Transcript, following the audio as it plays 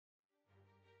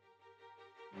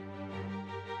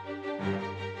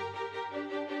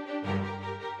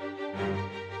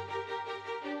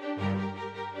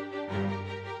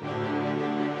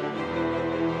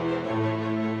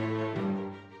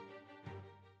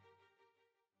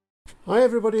Hi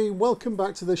everybody, welcome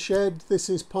back to the shed. This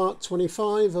is part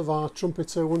 25 of our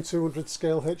Trumpeter 1/200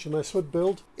 scale HMS Hood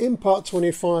build. In part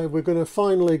 25 we're going to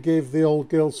finally give the old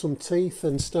girl some teeth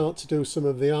and start to do some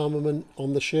of the armament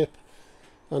on the ship.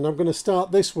 And I'm going to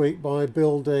start this week by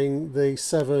building the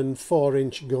 7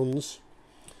 4-inch guns,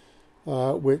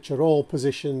 which are all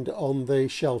positioned on the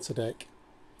shelter deck.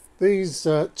 These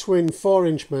twin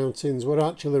 4-inch mountings were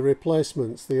actually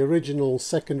replacements. The original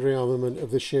secondary armament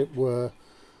of the ship were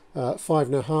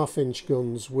 5.5-inch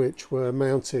guns, which were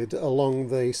mounted along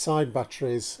the side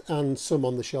batteries and some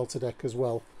on the shelter deck as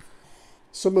well.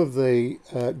 Some of the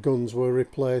guns were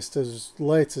replaced as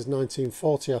late as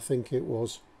 1940, I think it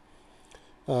was,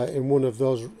 in one of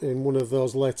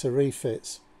those later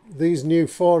refits. These new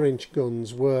 4-inch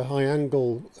guns were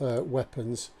high-angle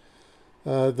weapons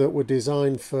that were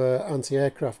designed for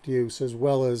anti-aircraft use as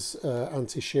well as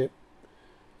anti-ship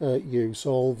use,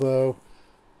 although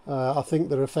I think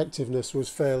their effectiveness was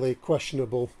fairly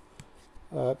questionable,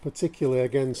 particularly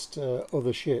against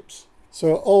other ships.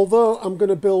 So although I'm going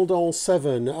to build all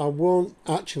 7, I won't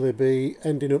actually be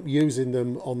ending up using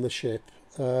them on the ship,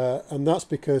 and that's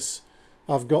because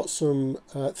I've got some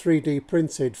 3D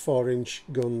printed 4-inch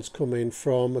guns coming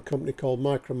from a company called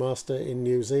Micromaster in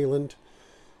New Zealand.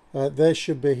 They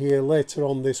should be here later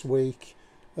on this week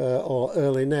or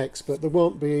early next, but they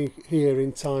won't be here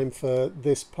in time for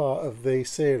this part of the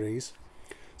series,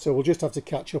 so we'll just have to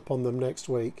catch up on them next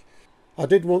week. I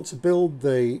did want to build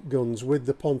the guns with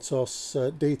the Pontos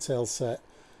detail set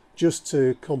just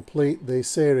to complete the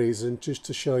series and just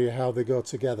to show you how they go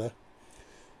together.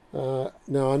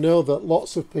 Now I know that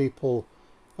lots of people,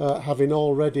 having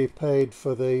already paid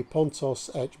for the Pontos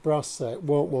etched brass set,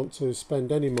 won't want to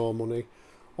spend any more money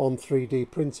on 3D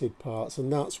printed parts,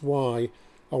 and that's why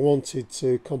I wanted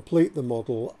to complete the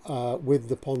model with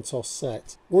the Pontos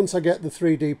set. Once I get the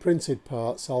 3D printed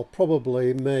parts, I'll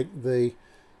probably make the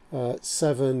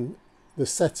set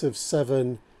of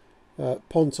 7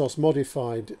 Pontos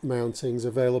modified mountings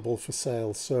available for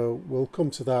sale. So we'll come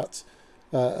to that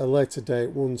at a later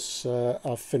date once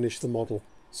I've finished the model.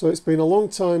 So it's been a long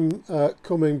time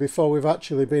coming before we've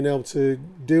actually been able to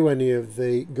do any of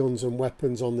the guns and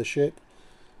weapons on the ship.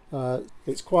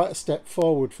 It's quite a step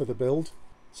forward for the build.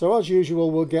 So as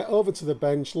usual, we'll get over to the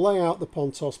bench, lay out the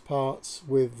Pontos parts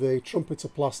with the Trumpeter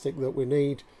plastic that we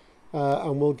need,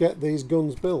 and we'll get these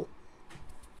guns built.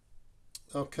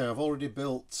 Okay, I've already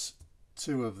built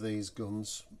 2 of these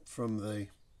guns from the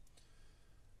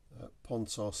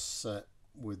Pontos set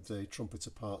with the Trumpeter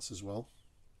parts as well.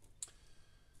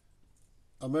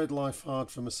 I made life hard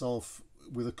for myself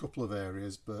with a couple of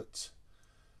areas, but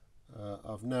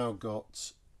I've now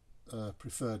got a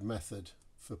preferred method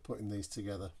for putting these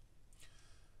together,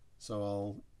 so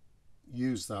I'll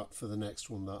use that for the next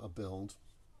one that I build.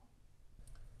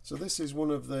 So this is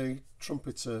one of the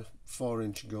Trumpeter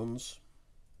 4-inch guns,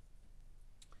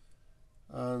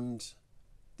 and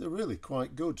they're really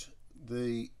quite good.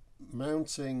 The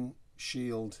mounting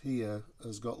shield here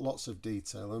has got lots of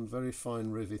detail and very fine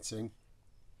riveting.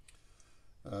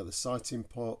 The sighting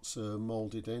ports are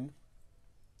moulded in,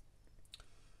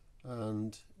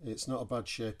 and it's not a bad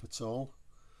shape at all.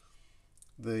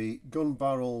 The gun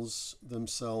barrels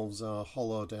themselves are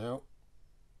hollowed out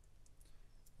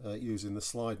using the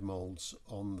slide moulds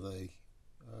on the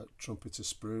Trumpeter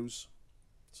sprues,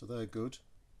 so they're good.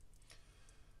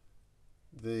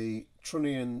 The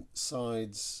trunnion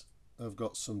sides have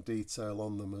got some detail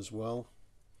on them as well.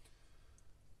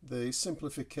 The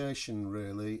simplification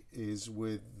really is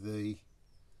with the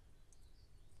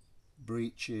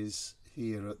breeches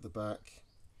here at the back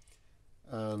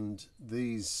and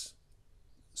these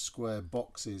square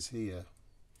boxes here,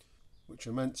 which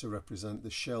are meant to represent the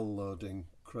shell loading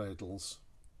cradles,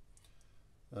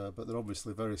 but they're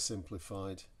obviously very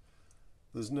simplified.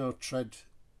 There's no tread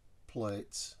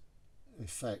plate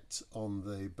effect on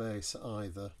the base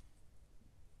either,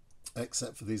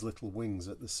 except for these little wings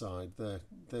at the side.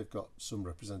 They've got some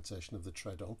representation of the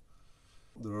tread on.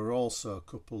 There are also a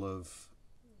couple of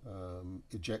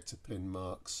ejector pin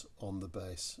marks on the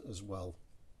base as well,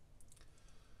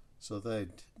 so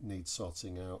they'd need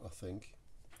sorting out, I think.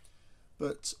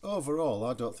 But overall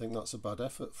I don't think that's a bad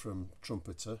effort from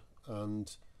Trumpeter,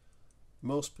 and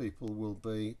most people will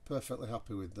be perfectly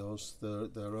happy with those.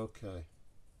 They're okay.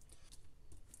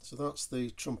 So that's the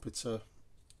Trumpeter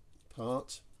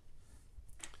part.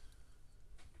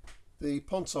 The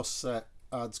Pontos set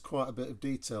adds quite a bit of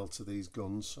detail to these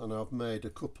guns, and I've made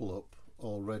a couple up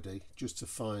already just to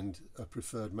find a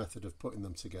preferred method of putting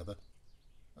them together.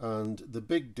 And the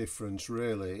big difference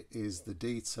really is the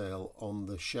detail on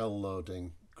the shell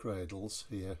loading cradles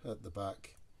here at the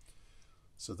back.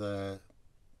 So they're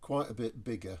quite a bit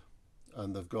bigger,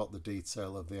 and they've got the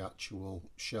detail of the actual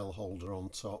shell holder on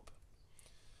top.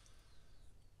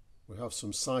 We have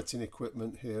some sighting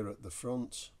equipment here at the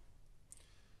front,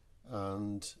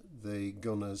 and the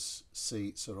gunner's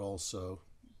seats are also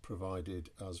provided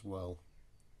as well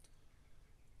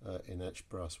in etched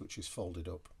brass, which is folded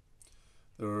up.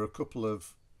 There are a couple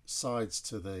of sides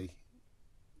to the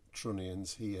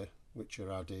trunnions here which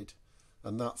are added,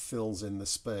 and that fills in the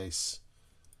space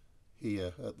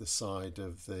here at the side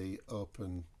of the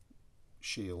open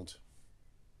shield,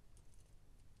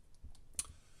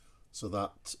 so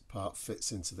that part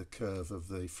fits into the curve of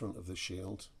the front of the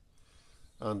shield.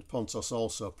 And Pontos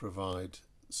also provide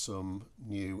some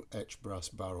new etched brass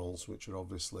barrels, which are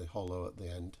obviously hollow at the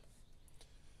end.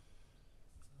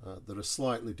 They're a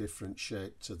slightly different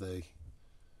shape to the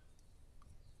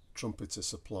Trumpeter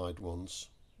supplied ones,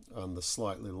 and they're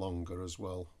slightly longer as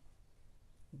well.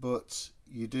 But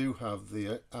you do have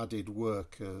the added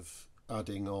work of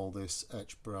adding all this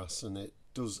etched brass, and it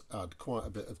does add quite a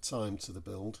bit of time to the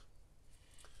build.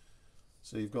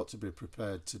 So you've got to be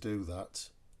prepared to do that.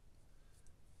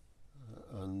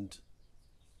 And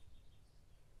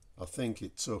I think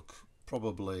it took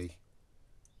probably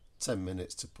 10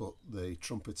 minutes to put the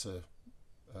Trumpeter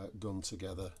gun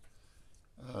together,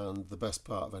 and the best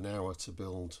part of an hour to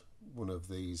build one of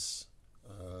these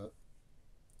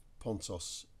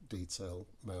Pontos detail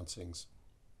mountings.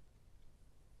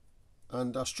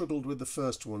 And I struggled with the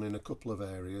first one in a couple of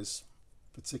areas,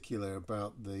 particularly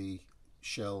about the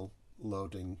shell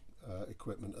loading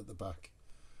equipment at the back,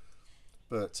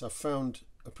 but I found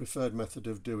a preferred method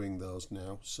of doing those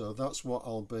now, so that's what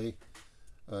I'll be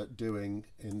doing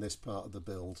in this part of the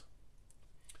build.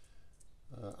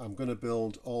 I'm going to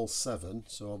build all 7,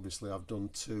 so obviously I've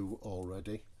done 2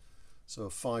 already, so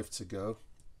 5 to go.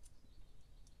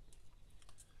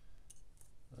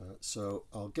 So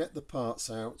I'll get the parts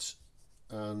out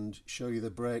and show you the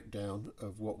breakdown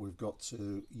of what we've got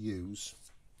to use,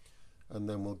 and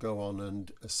then we'll go on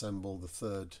and assemble the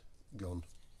third gun.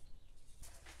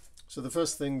 So the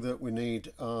first thing that we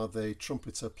need are the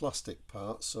Trumpeter plastic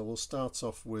parts, so we'll start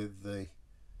off with the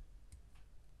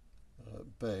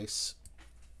base.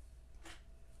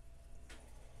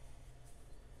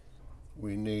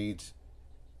 We need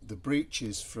the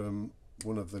breeches from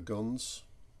one of the guns,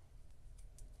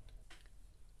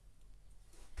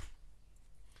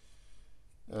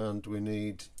 and we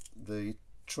need the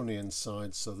trunnion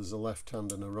side, so there's a left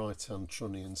hand and a right hand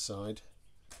trunnion side.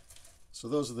 So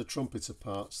those are the Trumpeter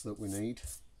parts that we need.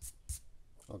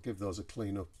 I'll give those a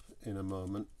clean up in a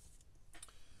moment.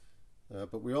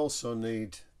 But we also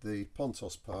need the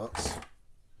Pontos parts.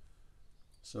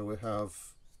 So we have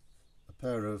a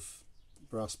pair of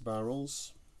brass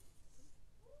barrels,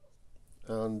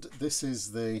 and this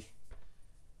is the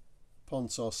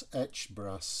Pontos etched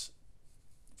brass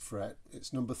fret.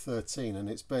 It's number 13, and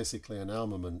it's basically an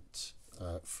armament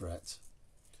fret.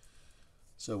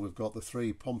 So we've got the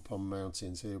 3 pom-pom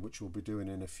mountings here, which we'll be doing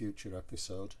in a future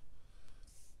episode.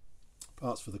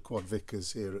 Parts for the quad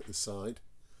Vickers here at the side.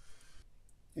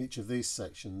 Each of these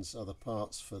sections are the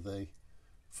parts for the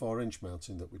 4-inch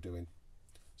mounting that we're doing.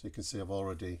 So you can see I've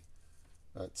already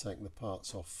taken the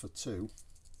parts off for 2.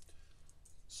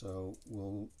 So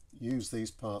we'll use these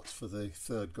parts for the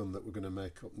third gun that we're going to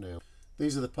make up now.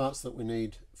 These are the parts that we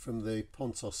need from the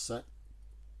Pontos set.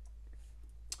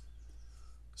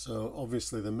 So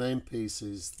obviously the main piece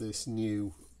is this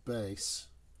new base,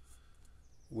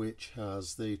 which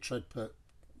has the tread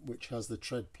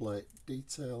plate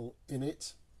detail in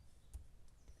it.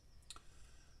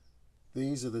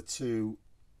 These are the 2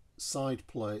 side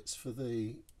plates for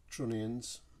the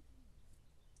trunnions.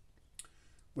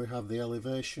 We have the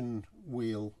elevation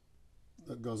wheel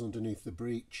that goes underneath the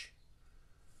breech.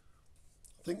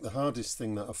 I think the hardest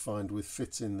thing that I find with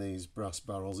fitting these brass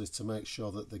barrels is to make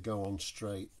sure that they go on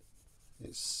straight.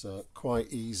 It's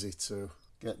quite easy to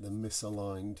get them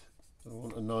misaligned. I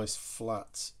want a nice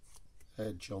flat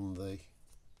edge on the...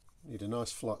 need a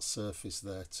nice flat surface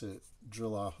there to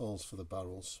drill our holes for the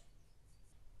barrels.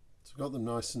 So we've got them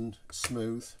nice and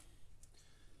smooth,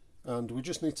 and we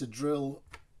just need to drill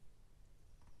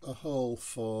a hole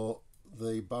for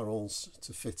the barrels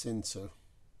to fit into.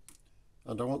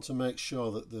 And I want to make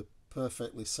sure that they're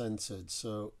perfectly centered,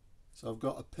 so I've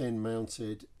got a pin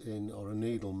mounted in, or a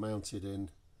needle mounted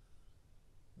in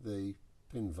the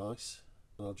pin vise,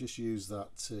 and I'll just use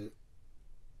that to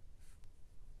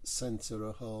center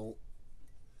a hole.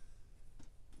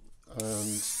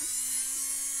 And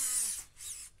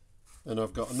then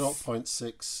I've got a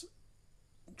 0.6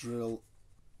 drill.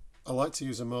 I like to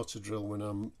use a motor drill when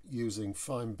I'm using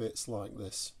fine bits like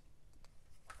this.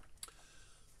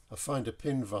 I find a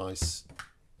pin vise,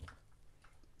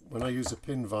 when I use a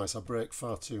pin vise, I break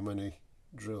far too many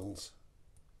drills.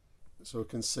 So we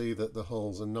can see that the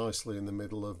holes are nicely in the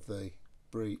middle of the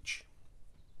breech,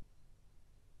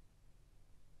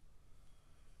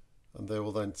 and they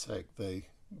will then take the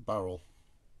barrel.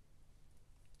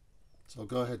 So I'll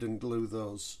go ahead and glue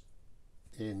those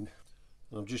in.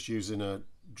 I'm just using a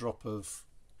drop of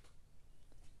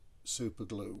super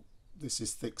glue. This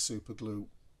is thick super glue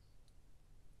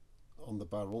on the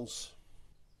barrels.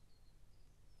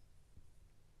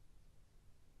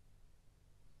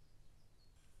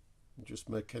 And just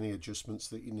make any adjustments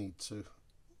that you need to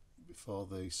before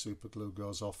the super glue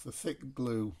goes off. The thick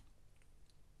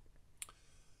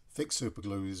super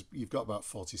glue is, you've got about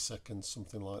 40 seconds,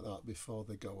 something like that, before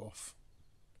they go off.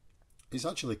 It's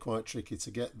actually quite tricky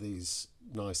to get these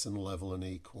nice and level and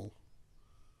equal,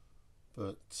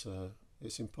 but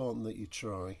it's important that you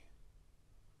try.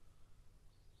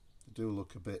 They do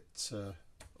look a bit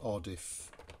odd if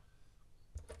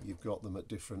you've got them at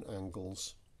different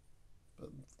angles, but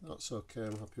that's okay,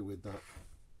 I'm happy with that.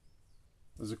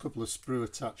 There's a couple of sprue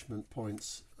attachment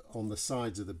points on the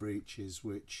sides of the breeches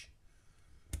which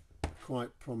are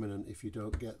quite prominent if you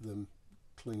don't get them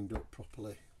cleaned up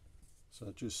properly. So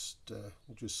we'll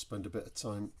just spend a bit of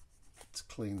time to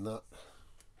clean that.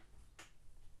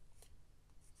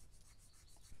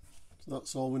 So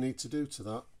that's all we need to do to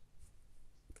that.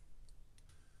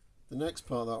 The next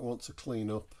part that I want to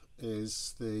clean up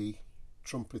is the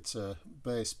trumpeter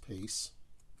base piece.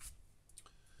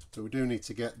 So we do need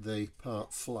to get the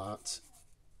part flat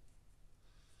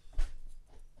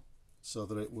so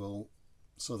that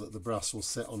the brass will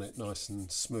sit on it nice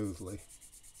and smoothly.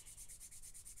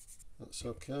 That's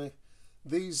okay.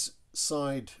 These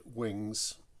side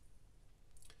wings,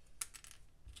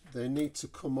 they need to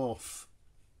come off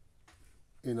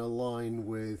in a line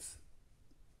with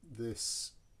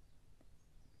this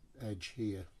edge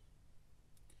here.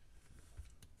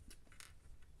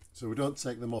 So we don't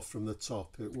take them off from the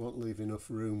top, it won't leave enough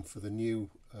room for the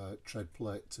new tread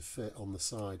plate to fit on the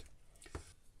side.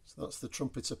 So that's the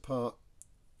trumpeter part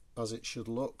as it should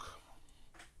look.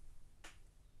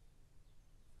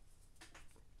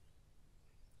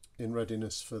 In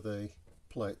readiness for the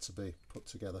plate to be put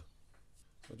together.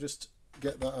 So just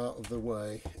get that out of the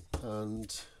way,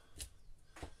 and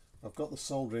I've got the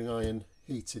soldering iron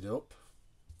heated up.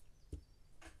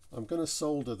 I'm going to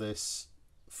solder this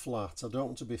flat. I don't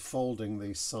want to be folding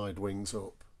these side wings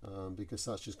up because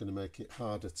that's just going to make it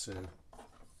harder to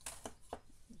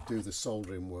do the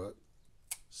soldering work.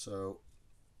 So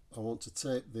I want to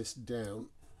tape this down.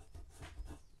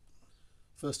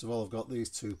 First of all, I've got these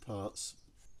two parts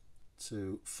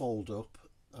to fold up,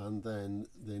 and then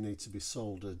they need to be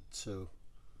soldered to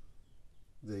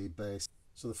the base.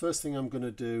 So the first thing I'm going to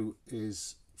do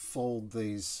is fold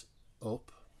these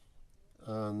up,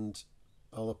 and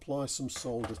I'll apply some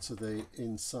solder to the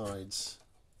insides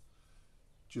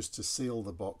just to seal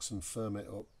the box and firm it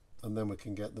up, and then we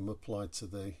can get them applied to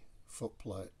the foot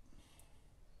plate.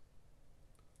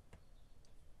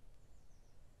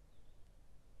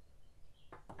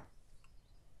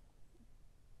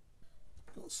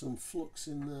 Got some flux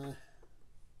in there,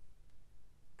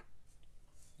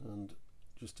 and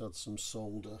just add some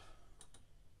solder.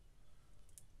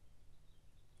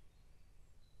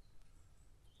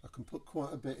 I can put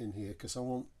quite a bit in here because I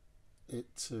want it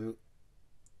to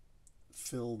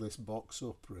fill this box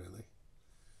up really,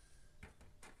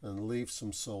 and leave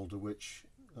some solder which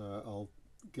I'll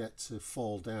get to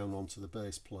fall down onto the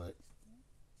base plate.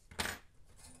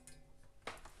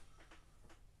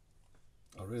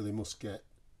 I really must get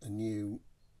a new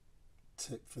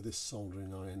tip for this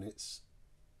soldering iron, it's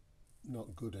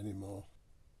not good anymore.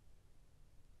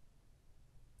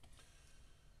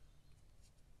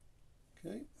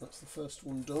 Okay, that's the first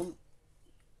one done.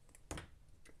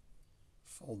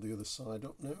 Fold the other side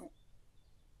up now.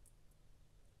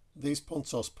 These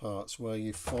Pontos parts where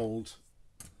you fold,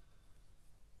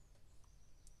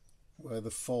 where the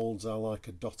folds are like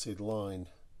a dotted line,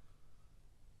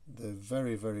 they're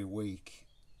very, very weak,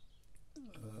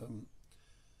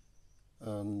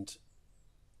 and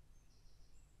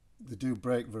they do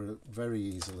break very, very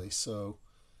easily, so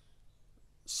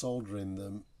soldering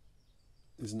them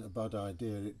isn't a bad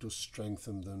idea. It does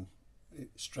strengthen them, it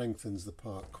strengthens the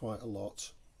part quite a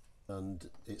lot, and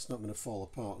it's not going to fall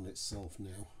apart on itself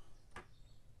now.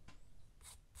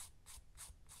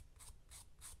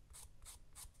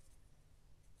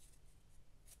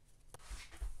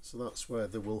 So that's where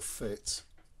they will fit.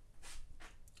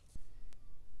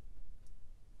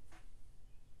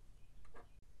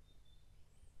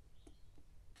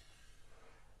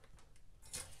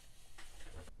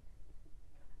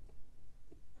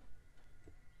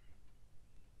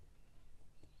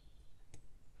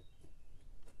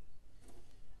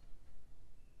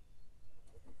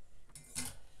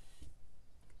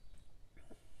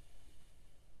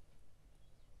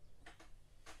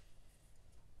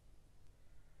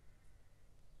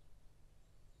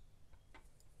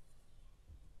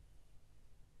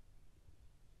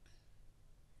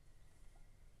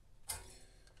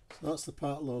 That's the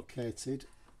part located.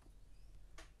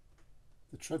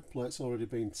 The tread plate's already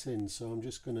been tinned, so I'm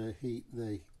just going to heat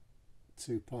the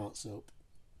two parts up.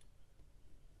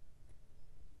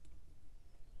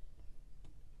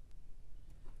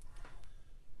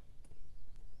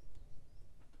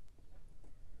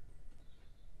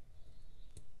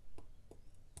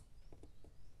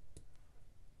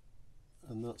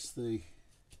 And that's the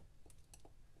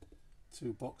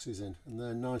two boxes in, and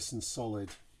they're nice and solid.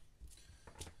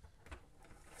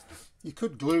 You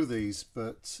could glue these,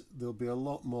 but they'll be a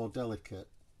lot more delicate,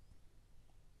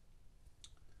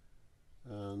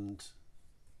 and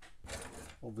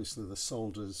obviously the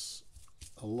solder's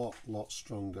a lot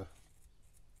stronger.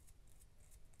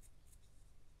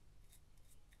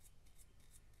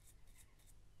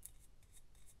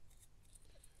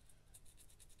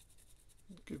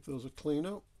 Give those a clean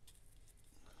up.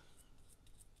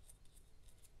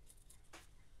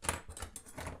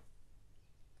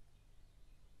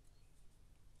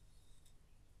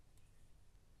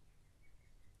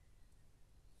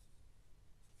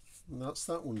 And that's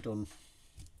that one done.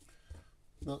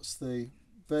 That's the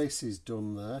bases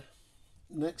done there.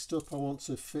 Next up I want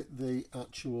to fit the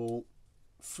actual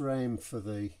frame for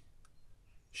the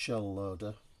shell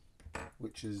loader,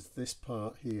 which is this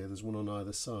part here. There's one on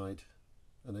either side,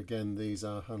 and again these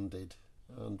are handed,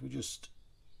 and we just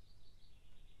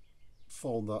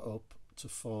fold that up to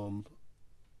form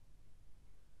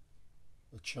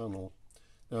a channel.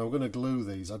 Now I'm going to glue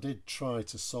these. I did try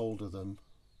to solder them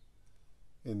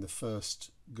in the first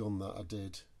gun that I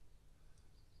did,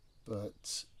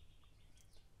 but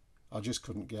I just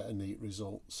couldn't get a neat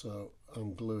result, so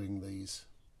I'm gluing these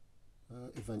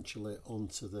eventually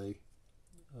onto the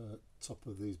top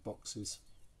of these boxes.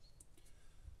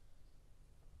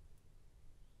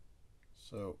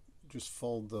 So just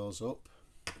fold those up.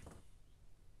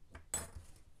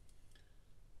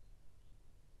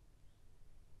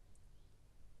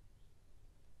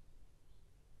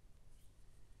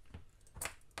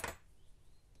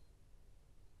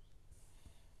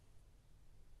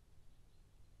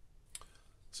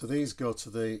 So these go to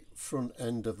the front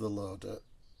end of the loader.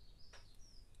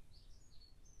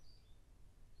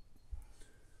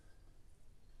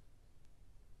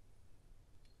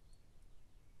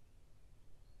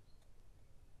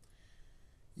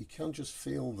 You can just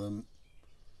feel them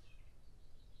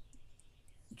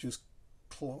just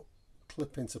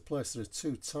clip into place. There are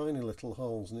two tiny little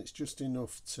holes, and it's just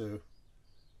enough to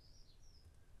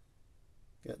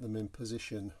get them in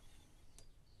position.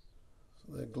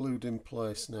 So they're glued in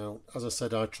place now. As I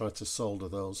said, I tried to solder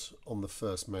those on the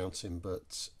first mounting,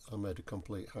 but I made a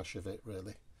complete hash of it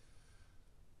really.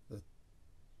 The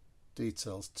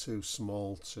detail's too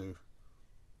small to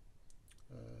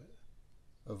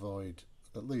avoid,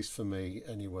 at least for me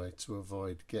anyway, to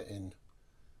avoid getting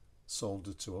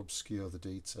solder to obscure the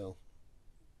detail.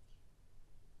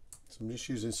 So I'm just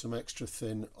using some extra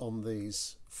thin on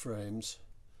these frames,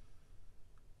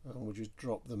 and we'll just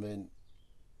drop them in.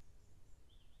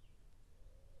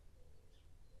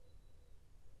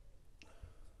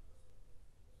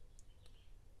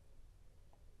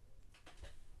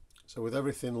 So with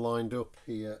everything lined up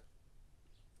here,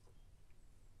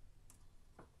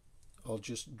 I'll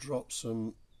just drop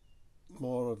some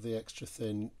more of the extra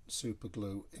thin super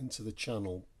glue into the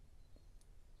channel.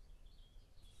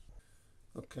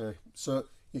 Okay, so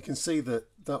you can see that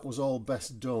that was all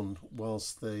best done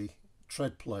whilst the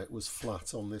tread plate was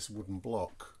flat on this wooden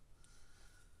block.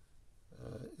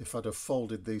 If I'd have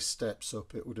folded these steps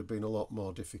up, it would have been a lot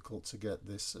more difficult to get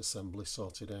this assembly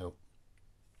sorted out.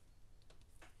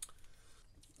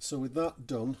 So with that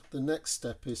done, the next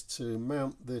step is to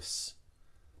mount this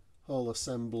whole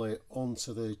assembly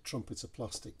onto the trumpeter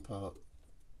plastic part.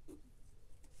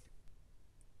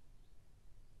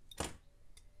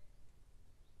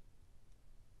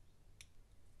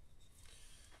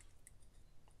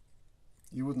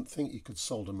 You wouldn't think you could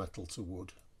solder metal to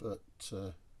wood, but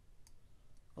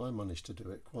I manage to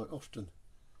do it quite often.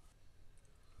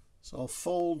 So I'll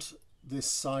fold this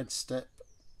side step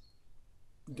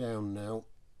down now,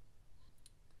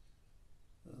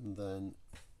 and then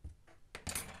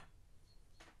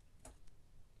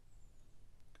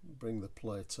bring the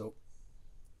plate up.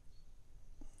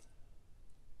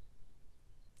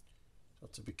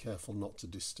 Have to be careful not to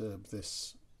disturb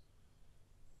this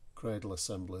cradle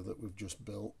assembly that we've just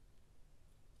built.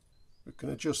 We can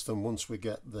adjust them once we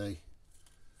get the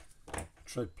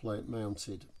tread plate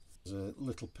mounted. There's a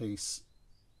little piece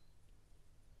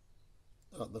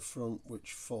at the front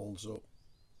which folds up.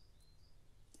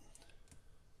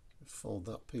 Fold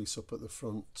that piece up at the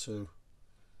front to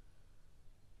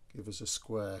give us a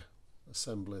square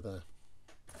assembly there.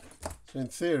 So in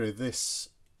theory this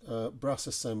brass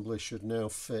assembly should now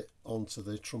fit onto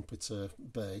the trumpeter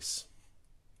base.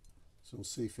 So we'll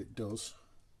see if it does.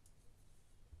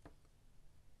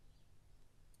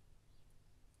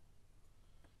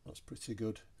 That's pretty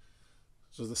good.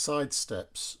 So the side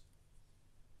steps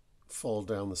fall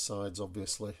down the sides,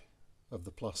 obviously, of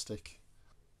the plastic.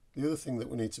 The other thing that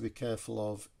we need to be careful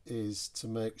of is to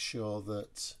make sure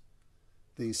that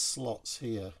these slots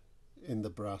here in the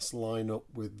brass line up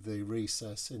with the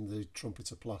recess in the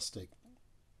trumpeter plastic,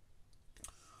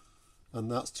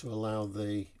 and that's to allow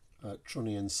the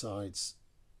trunnion sides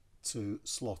to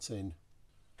slot in.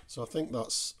 So I think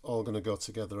that's all going to go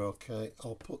together okay.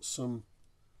 I'll put some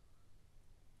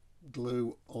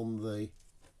glue on the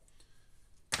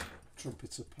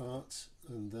trumpeter part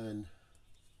and then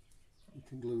you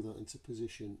can glue that into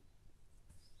position.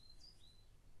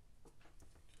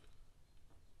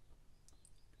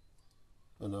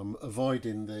 And I'm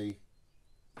avoiding the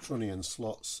trunnion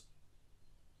slots.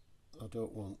 I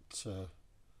don't want to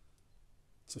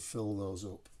fill those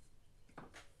up.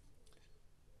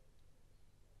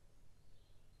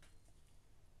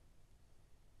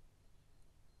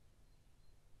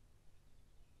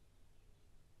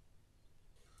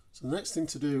 So the next thing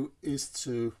to do is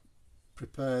to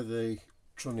prepare the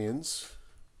trunnions,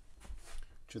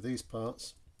 which are these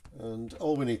parts, and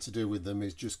all we need to do with them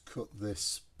is just cut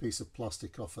this piece of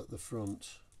plastic off at the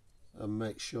front and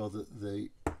make sure that the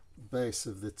base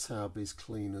of the tab is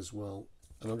clean as well.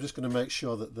 And I'm just going to make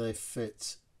sure that they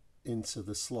fit into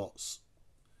the slots.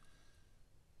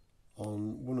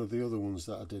 On one of the other ones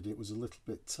that I did, it was a little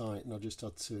bit tight and I just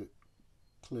had to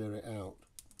clear it out.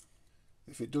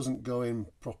 If it doesn't go in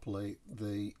properly,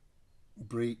 the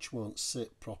breech won't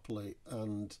sit properly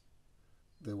and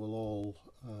they will all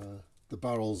the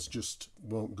barrels just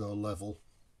won't go level.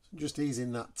 So just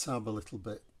easing that tab a little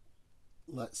bit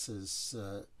lets us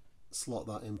slot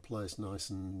that in place nice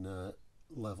and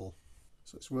level.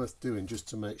 So it's worth doing just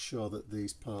to make sure that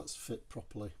these parts fit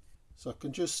properly. So I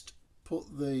can just put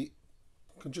the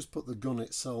gun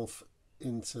itself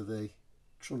into the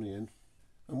trunnion.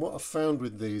 And what I've found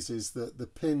with these is that the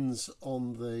pins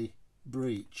on the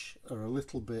breech are a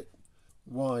little bit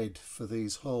wide for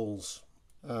these holes,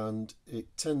 and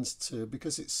it tends to,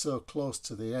 because it's so close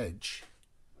to the edge,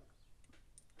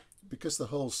 because the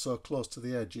hole's so close to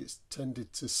the edge, it's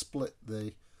tended to split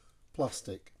the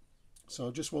plastic. So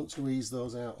I just want to ease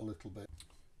those out a little bit.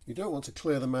 You don't want to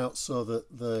clear them out so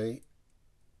that the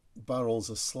barrels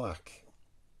are slack,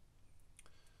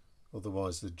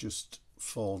 otherwise they just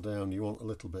fall down. You want a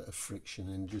little bit of friction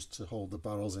in just to hold the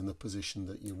barrels in the position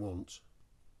that you want.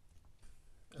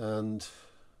 And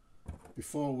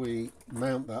before we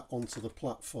mount that onto the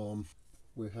platform,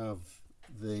 we have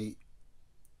the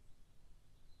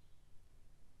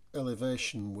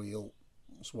elevation wheel.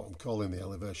 That's what I'm calling the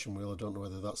elevation wheel. I don't know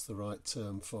whether that's the right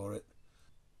term for it.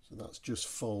 So that's just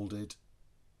folded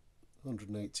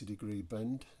 180-degree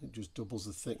bend. It just doubles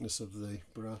the thickness of the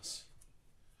brass.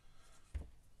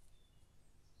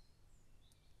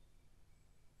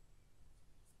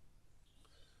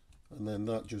 And then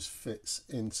that just fits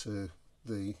into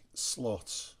the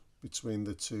slot between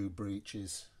the two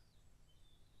breeches.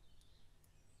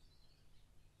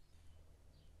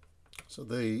 So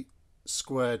the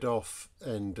squared off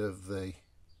end of the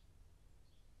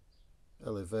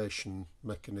elevation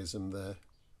mechanism there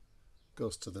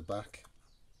goes to the back.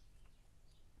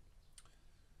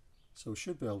 So we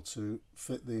should be able to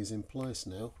fit these in place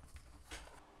now.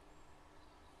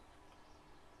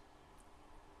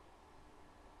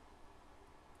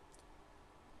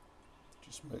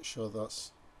 Just make sure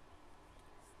that's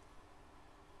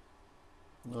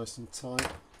nice and tight,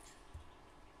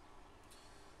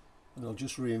 and I'll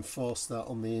just reinforce that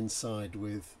on the inside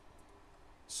with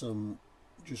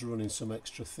just running some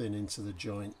extra thin into the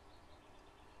joint.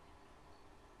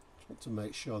 Just want to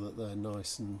make sure that they're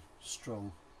nice and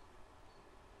strong.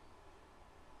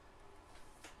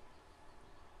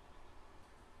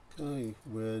 Okay,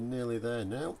 we're nearly there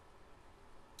now.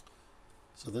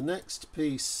 So the next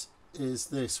piece is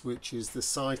this, which is the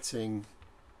sighting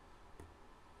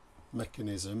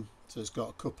mechanism. So it's got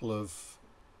a couple of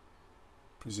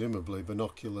presumably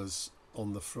binoculars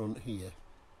on the front here,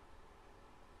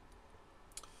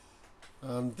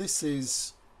 and this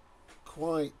is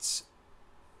quite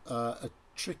a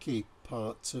tricky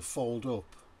part to fold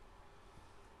up,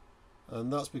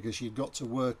 and that's because you've got to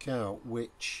work out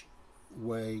which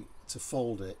way to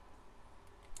fold it.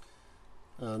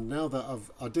 And now that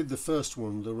I did the first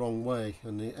one the wrong way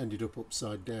and it ended up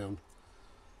upside down,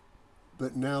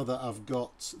 but now that I've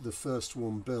got the first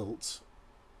one built,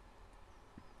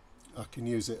 I can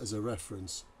use it as a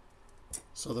reference.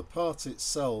 So the part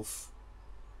itself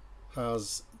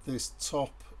has this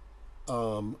top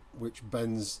arm which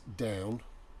bends down,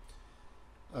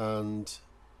 and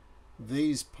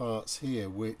these parts here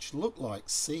which look like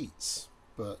seats,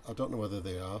 but I don't know whether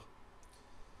they are,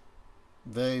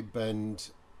 they bend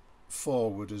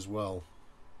forward as well.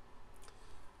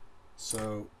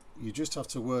 So you just have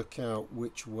to work out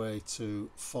which way to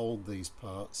fold these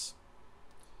parts.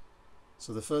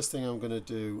 So the first thing I'm going to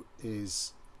do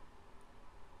is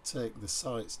take the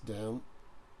sights down,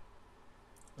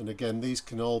 and again these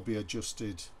can all be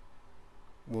adjusted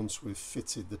once we've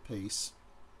fitted the piece.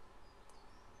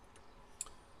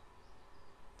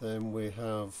 Then we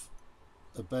have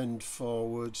a bend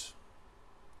forward,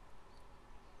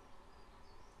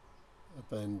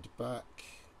 a bend back,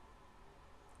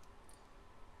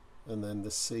 and then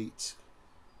the seat,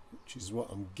 which is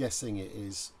what I'm guessing it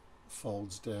is,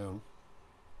 folds down.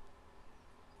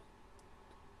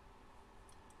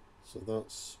 So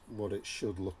that's what it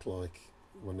should look like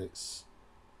when it's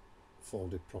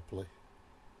folded properly.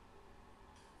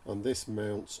 And this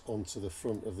mounts onto the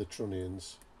front of the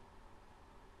trunnions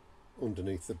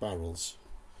underneath the barrels.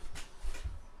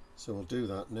 So we'll do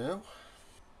that now.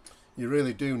 You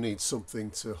really do need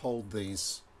something to hold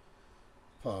these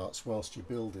parts whilst you're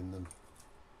building them.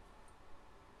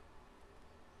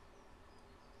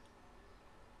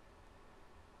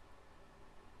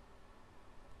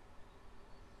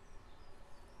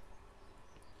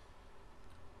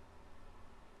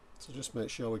 So just make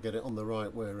sure we get it on the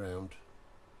right way around.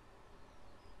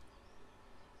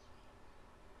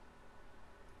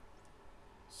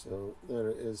 So there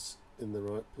it is in the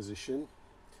right position,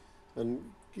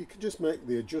 and you can just make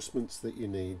the adjustments that you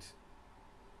need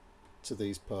to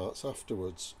these parts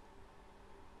afterwards.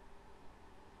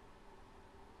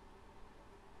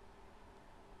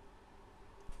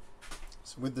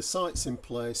 So with the sights in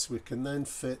place, we can then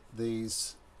fit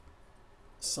these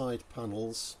side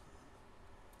panels,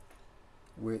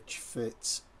 which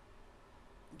fit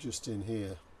just in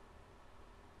here,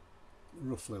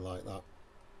 roughly like that.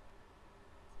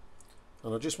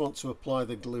 And I just want to apply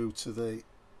the glue to the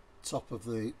top of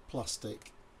the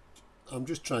plastic. I'm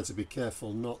just trying to be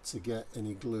careful not to get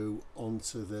any glue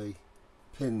onto the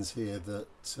pins here that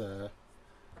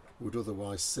would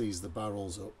otherwise seize the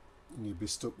barrels up, and you'd be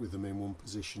stuck with them in one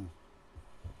position.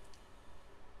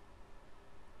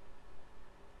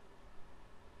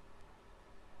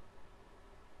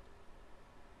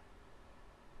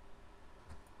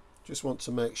 Just want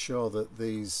to make sure that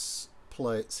these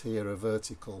plates here are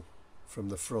vertical from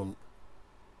the front.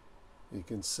 You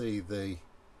can see the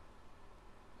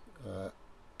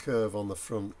curve on the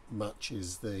front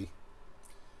matches the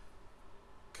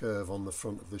curve on the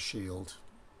front of the shield.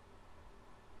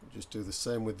 Just do the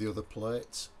same with the other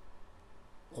plate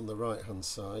on the right hand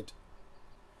side.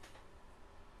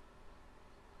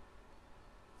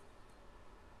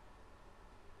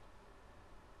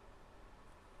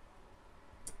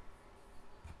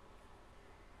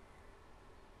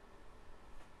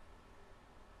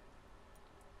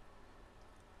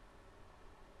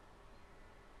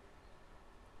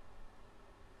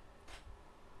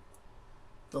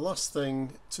 The last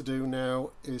thing to do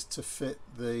now is to fit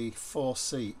the 4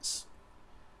 seats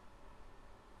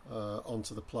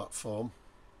onto the platform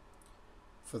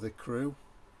for the crew.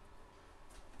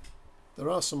 There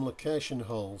are some location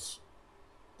holes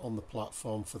on the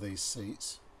platform for these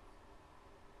seats.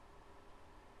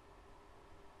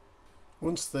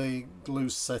 Once the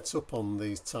glue's set up on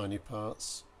these tiny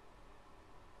parts,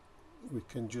 we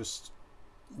can just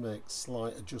make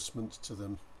slight adjustments to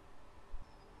them.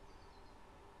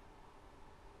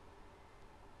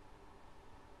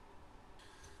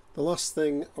 The last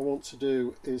thing I want to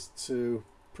do is to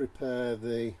prepare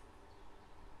the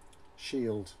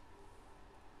shield,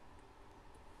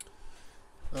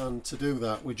 and to do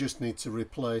that we just need to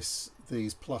replace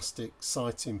these plastic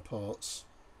sighting ports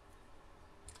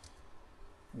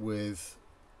with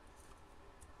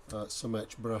some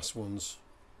etched brass ones,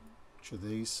 which are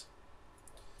these.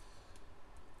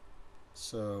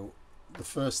 So the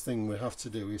first thing we have to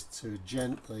do is to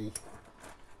gently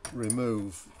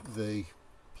remove the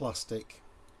plastic,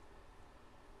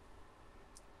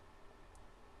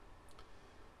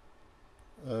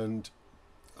 and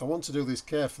I want to do this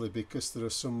carefully because there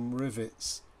are some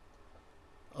rivets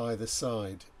either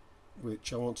side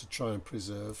which I want to try and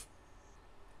preserve.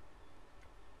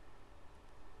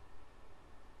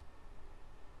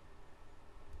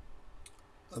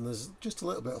 And there's just a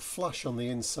little bit of flash on the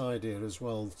inside here as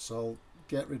well, so I'll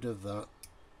get rid of that.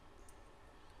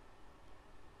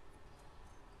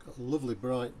 Got a lovely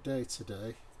bright day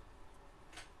today.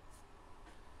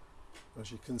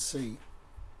 As you can see,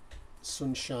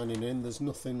 sun shining in. There's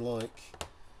nothing like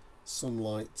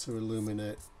sunlight to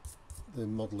illuminate the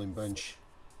modelling bench.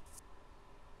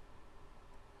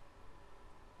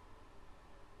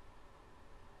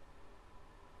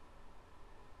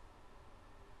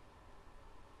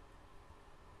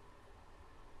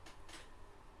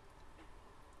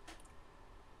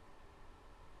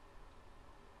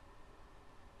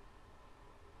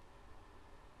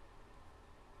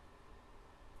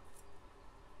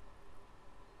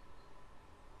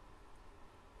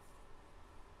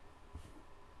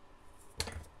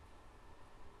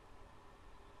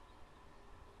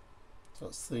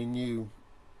 That's the new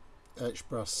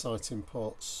H-brass sighting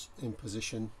ports in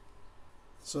position.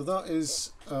 So that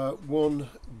is one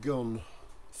gun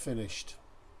finished.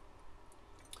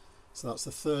 So that's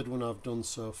the third one I've done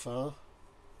so far.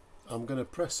 I'm going to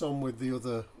press on with the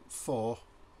other 4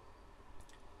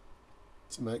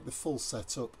 to make the full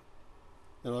setup.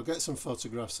 And I'll get some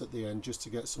photographs at the end just to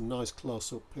get some nice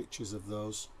close-up pictures of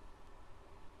those.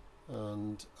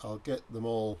 And I'll get them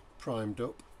all primed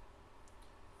up.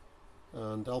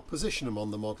 And I'll position them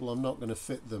on the model. I'm not going to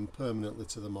fit them permanently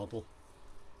to the model,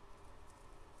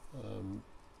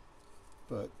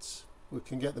 but we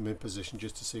can get them in position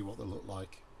just to see what they look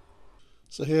like.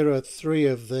 So here are 3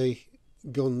 of the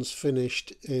guns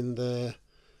finished in their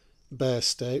bare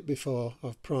state before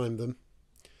I've primed them.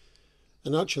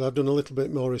 And actually I've done a little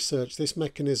bit more research. This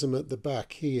mechanism at the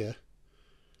back here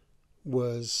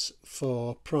was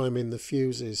for priming the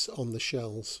fuses on the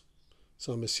shells.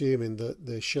 So I'm assuming that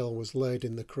the shell was laid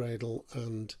in the cradle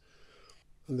and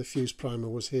the fuse primer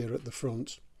was here at the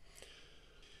front.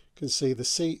 You can see the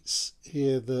seats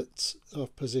here that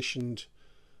I've positioned,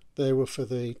 they were for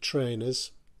the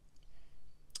trainers.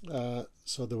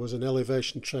 So there was an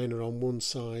elevation trainer on one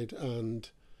side and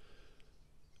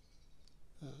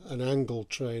an angle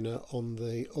trainer on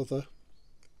the other,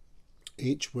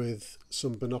 each with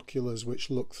some binoculars which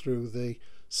look through the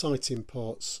sighting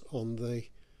ports on the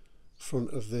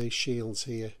front of the shields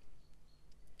here.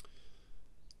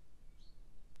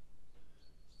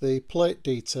 The plate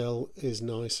detail is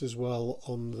nice as well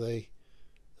on the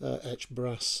etched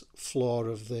brass floor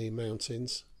of the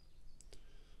mountings,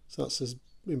 so that's an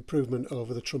improvement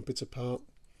over the Trumpeter part.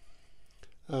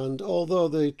 And although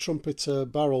the Trumpeter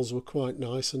barrels were quite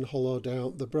nice and hollowed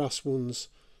out, the brass ones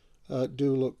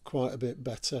do look quite a bit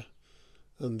better.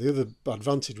 And the other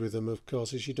advantage with them, of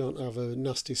course, is you don't have a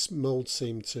nasty mould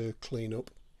seam to clean up,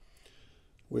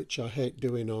 which I hate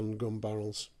doing on gun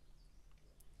barrels.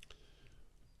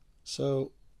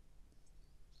 So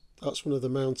that's one of the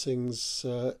mountings,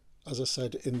 as I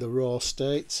said, in the raw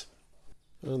state.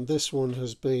 And this one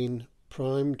has been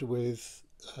primed with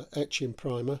etching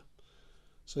primer,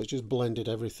 so it's just blended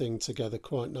everything together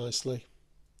quite nicely.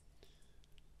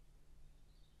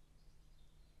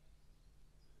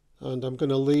 And I'm going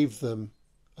to leave them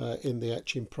in the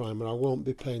etching primer. I won't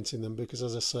be painting them because,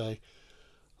 as I say,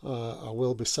 I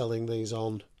will be selling these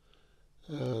on,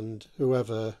 and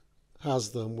whoever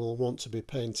has them will want to be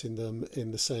painting them in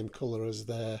the same colour as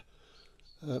their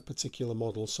particular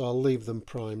model. So I'll leave them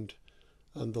primed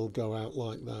and they'll go out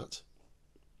like that.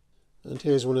 And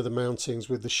here's one of the mountings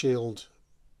with the shield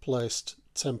placed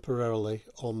temporarily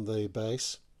on the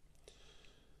base.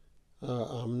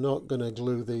 I'm not going to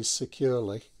glue these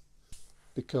securely,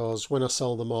 because when I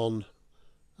sell them on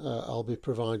I'll be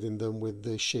providing them with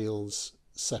the shields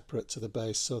separate to the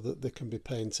base so that they can be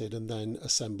painted and then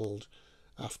assembled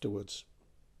afterwards.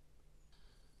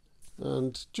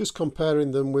 And just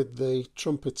comparing them with the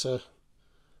Trumpeter,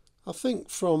 I think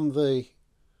from the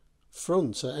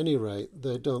front at any rate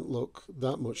they don't look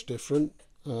that much different,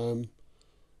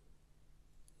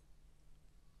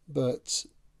 but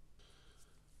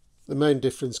the main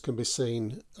difference can be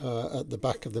seen at the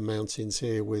back of the mountings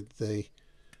here with the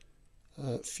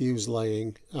fuse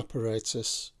laying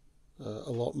apparatus,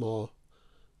 a lot more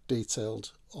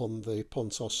detailed on the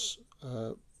Pontos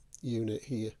unit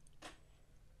here,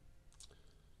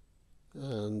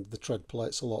 and the tread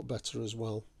plate's a lot better as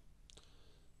well.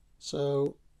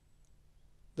 So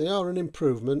they are an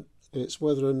improvement. It's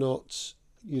whether or not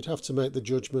you'd have to make the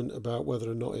judgment about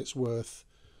whether or not it's worth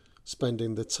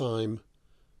spending the time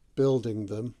building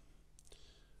them.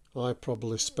 I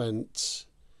probably spent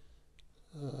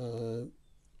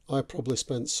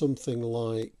something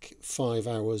like 5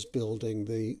 hours building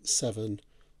the 7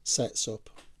 sets up,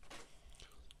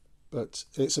 but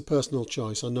it's a personal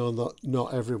choice. I know that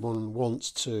not everyone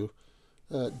wants to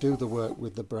do the work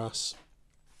with the brass,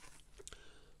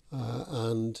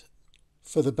 and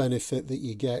for the benefit that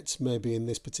you get, maybe in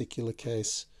this particular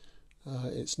case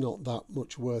it's not that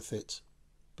much worth it.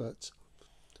 But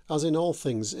as in all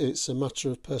things, it's a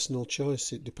matter of personal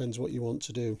choice. It depends what you want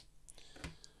to do.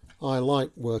 I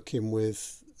like working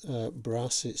with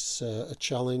brass. It's a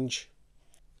challenge,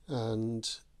 and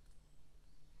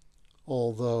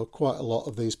although quite a lot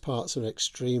of these parts are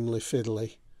extremely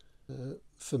fiddly,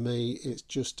 for me it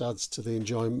just adds to the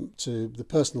enjoyment, to the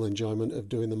personal enjoyment of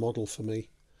doing the model for me.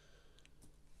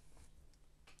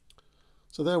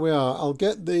 So there we are. I'll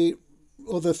get the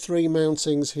other 3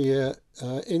 mountings here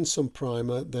in some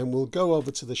primer, then we'll go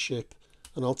over to the ship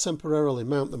and I'll temporarily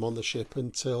mount them on the ship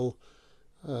until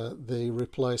the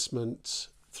replacement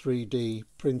 3D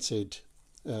printed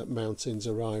mountings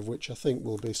arrive, which I think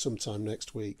will be sometime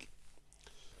next week.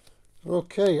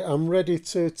 Okay, I'm ready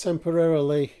to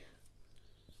temporarily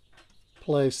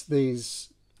place these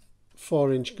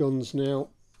 4-inch guns now.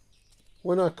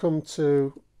 When I come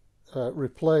to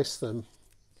replace them,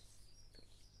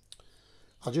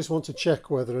 I just want to check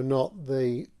whether or not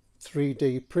the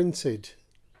 3D printed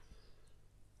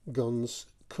guns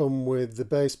come with the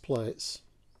base plates.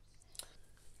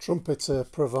 Trumpeter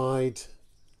provide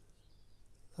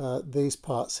these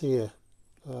parts here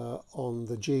on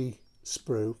the G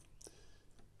sprue,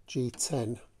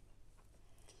 G10,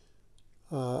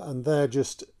 and they're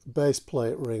just base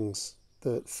plate rings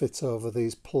that fit over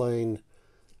these plain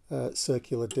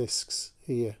circular discs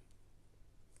here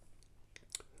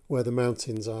where the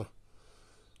mountings are.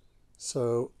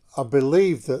 So I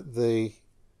believe that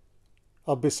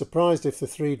I'll be surprised if the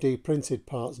 3D printed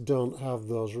parts don't have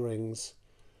those rings,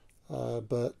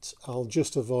 but I'll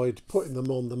just avoid putting them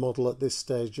on the model at this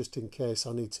stage just in case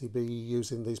I need to be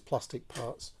using these plastic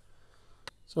parts.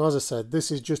 So as I said, this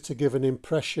is just to give an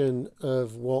impression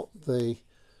of what the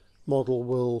model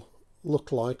will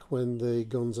look like when the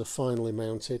guns are finally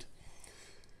mounted.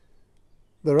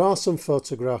 There are some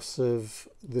photographs of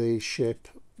the ship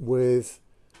with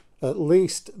at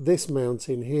least this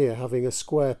mounting here having a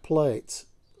square plate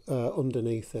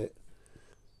underneath it.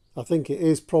 I think it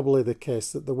is probably the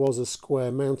case that there was a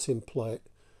square mounting plate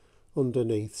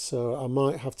underneath, so I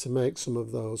might have to make some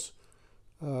of those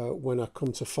when I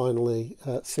come to finally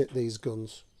fit these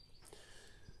guns.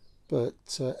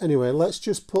 But anyway, let's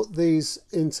just put these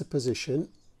into position.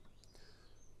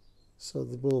 So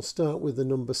we'll start with the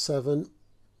number 7.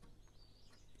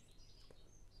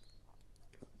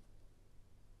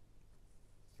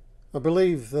 I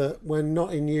believe that when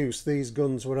not in use, these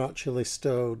guns were actually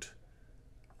stowed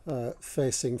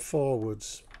facing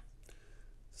forwards.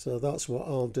 So that's what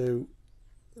I'll do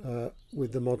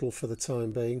with the model for the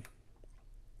time being.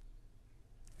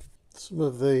 Some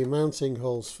of the mounting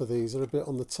holes for these are a bit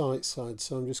on the tight side,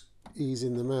 so I'm just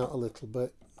easing them out a little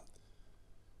bit.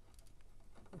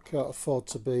 I can't afford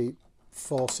to be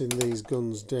forcing these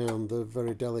guns down, they're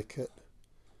very delicate.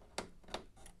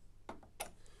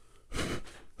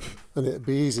 And it'd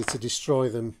be easy to destroy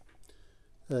them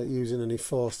using any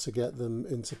force to get them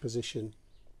into position.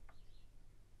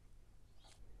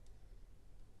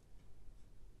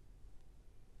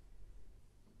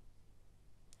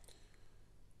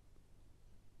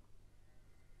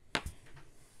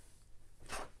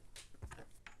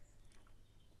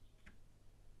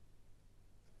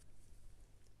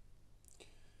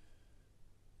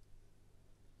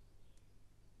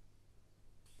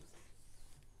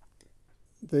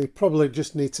 They probably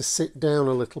just need to sit down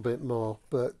a little bit more,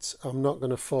 but I'm not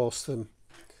going to force them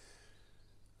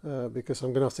because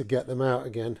I'm going to have to get them out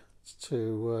again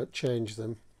to change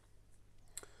them,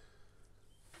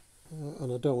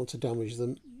 and I don't want to damage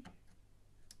them.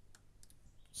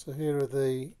 So here are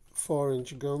the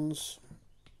 4-inch guns.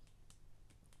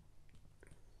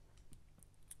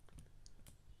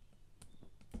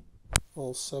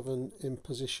 All 7 in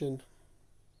position.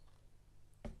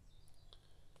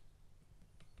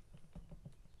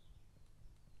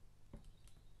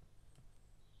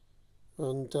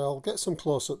 And I'll get some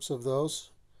close-ups of those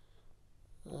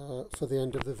for the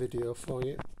end of the video for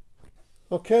you.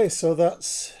 Okay, so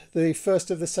that's the first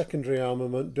of the secondary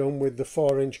armament done with the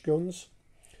 4-inch guns.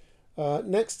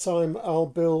 Next time I'll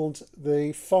build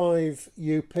the 5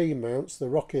 UP mounts, the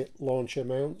rocket launcher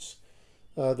mounts.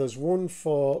 There's one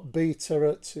for B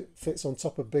turret, it fits on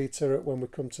top of B turret when we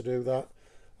come to do that.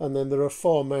 And then there are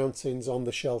 4 mountings on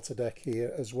the shelter deck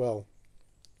here as well.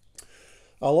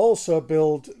 I'll also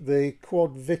build the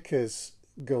quad Vickers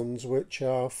guns, which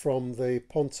are from the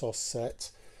Pontos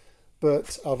set,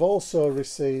 but I've also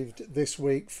received this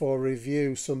week for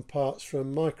review some parts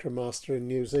from Micromaster in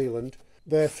New Zealand.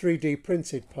 They're 3D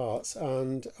printed parts,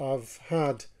 and I've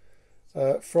had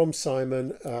from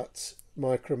Simon at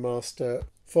Micromaster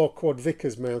 4 quad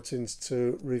Vickers mountings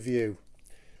to review.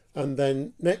 And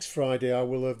then next Friday I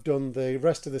will have done the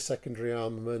rest of the secondary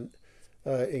armament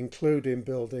including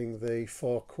building the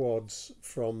 4 quads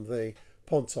from the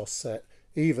Pontos set,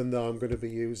 even though I'm going to be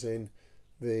using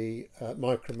the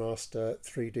Micromaster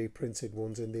 3D printed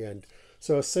ones in the end.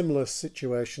 So a similar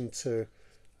situation to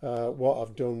what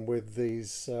I've done with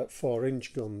these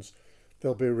 4-inch guns.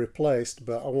 They'll be replaced,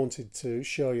 but I wanted to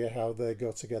show you how they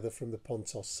go together from the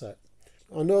Pontos set.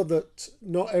 I know that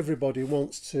not everybody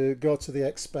wants to go to the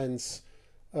expense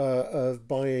of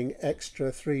buying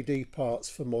extra 3D parts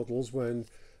for models when,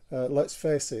 let's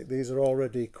face it, these are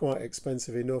already quite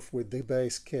expensive enough with the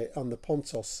base kit and the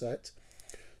Pontos set.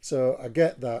 So I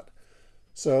get that.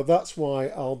 So that's why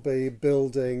I'll be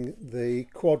building the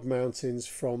quad mountings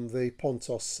from the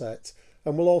Pontos set,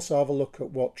 and we'll also have a look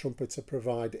at what Trumpeter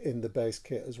provide in the base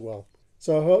kit as well.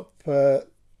 So I hope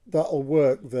that'll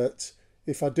work, that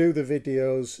if I do the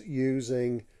videos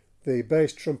using the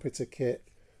base Trumpeter kit,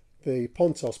 the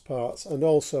Pontos parts, and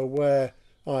also where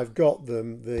I've got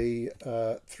them, the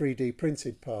 3D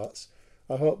printed parts,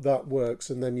 I hope that works,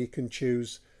 and then you can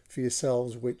choose for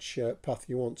yourselves which path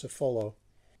you want to follow.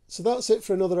 So that's it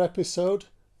for another episode.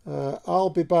 I'll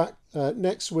be back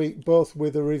next week, both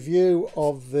with a review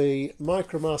of the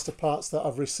Micromaster parts that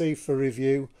I've received for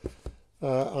review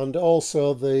and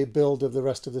also the build of the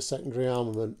rest of the secondary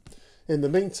armament. In the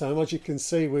meantime, as you can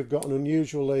see, we've got an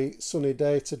unusually sunny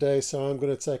day today, so I'm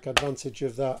going to take advantage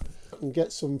of that and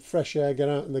get some fresh air, get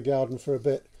out in the garden for a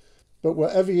bit. But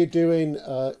whatever you're doing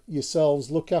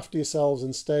yourselves, look after yourselves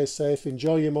and stay safe.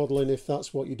 Enjoy your modelling if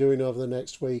that's what you're doing over the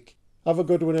next week. Have a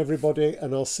good one, everybody,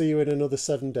 and I'll see you in another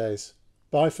 7 days.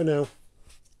 Bye for now.